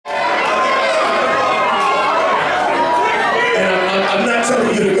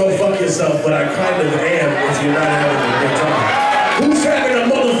myself, but I kind of am if you're not having a good time. Who's having a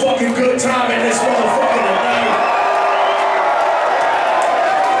motherfucking good time in this motherfucking night?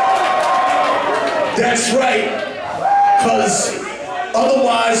 That's right, because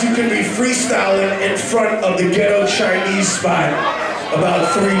otherwise you can be freestyling in front of the ghetto Chinese spot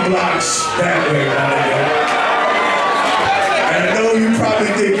about 3 blocks that way, and I know you probably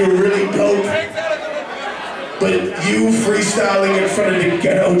think you're really dope, but you freestyling in front of the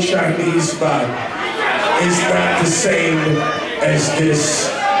ghetto Chinese spot is not the same as this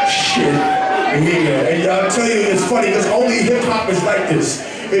shit here. And I'll tell you, it's funny, because only hip-hop is like this.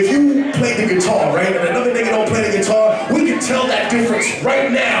 If you play the guitar, right, and another nigga don't play the guitar, we can tell that difference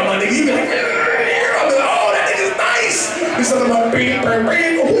right now, my nigga. You be like, oh, that nigga's nice. He's talking about bing, bing,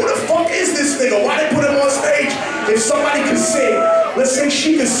 bing. Who the fuck is this nigga? Why they put him on stage? If somebody could sing, let's say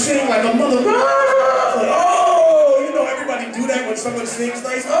she could sing like a mother, oh, you know, everybody do that when someone sings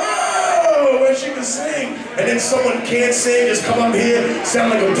nice. Oh, when she can sing. And then someone can't sing, just come up here,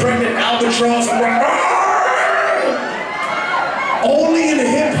 sound like a pregnant albatross. I'm like, oh! Only in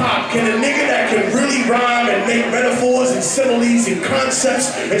hip-hop can a nigga that can really rhyme and make metaphors and similes and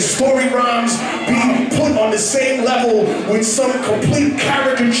concepts and story rhymes be put on the same level with some complete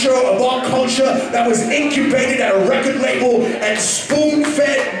caricature of our culture that was incubated at a record label and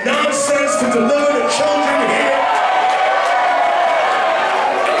spoon-fed nonsense to deliver to children here.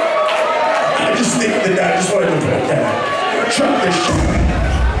 I just think that I just wanted to put that. Drop this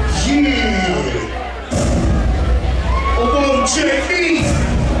shit. Yeah. J.E.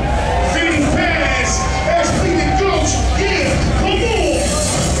 Vinny Pass, SP the Ghost, yeah, come on.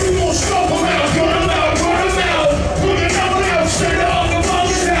 You gon' stomp them out, gun them out, run them out. Put your number out, send all the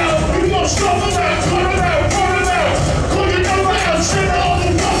buggers out. You gon' stomp them out, gun them out, run them out. Put your number out, send all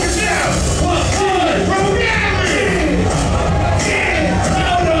the buggers out. What good? Rhode Island. Yeah,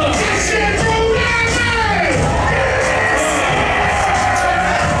 louder. I said Rhode Island.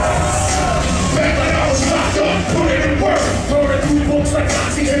 Back like I was locked up, put it in work. Like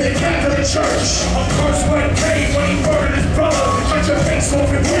Nazis in the Catholic Church. I'm cursed by the cave when he murdered his brother. Cut your face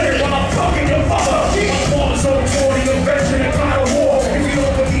open weird while I'm fucking your mother. My father's over 40, a veteran and God of war. If you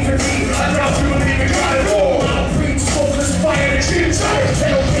don't believe in me, I doubt you believe in God at all. I'll preach smokeless fire and cheer tight.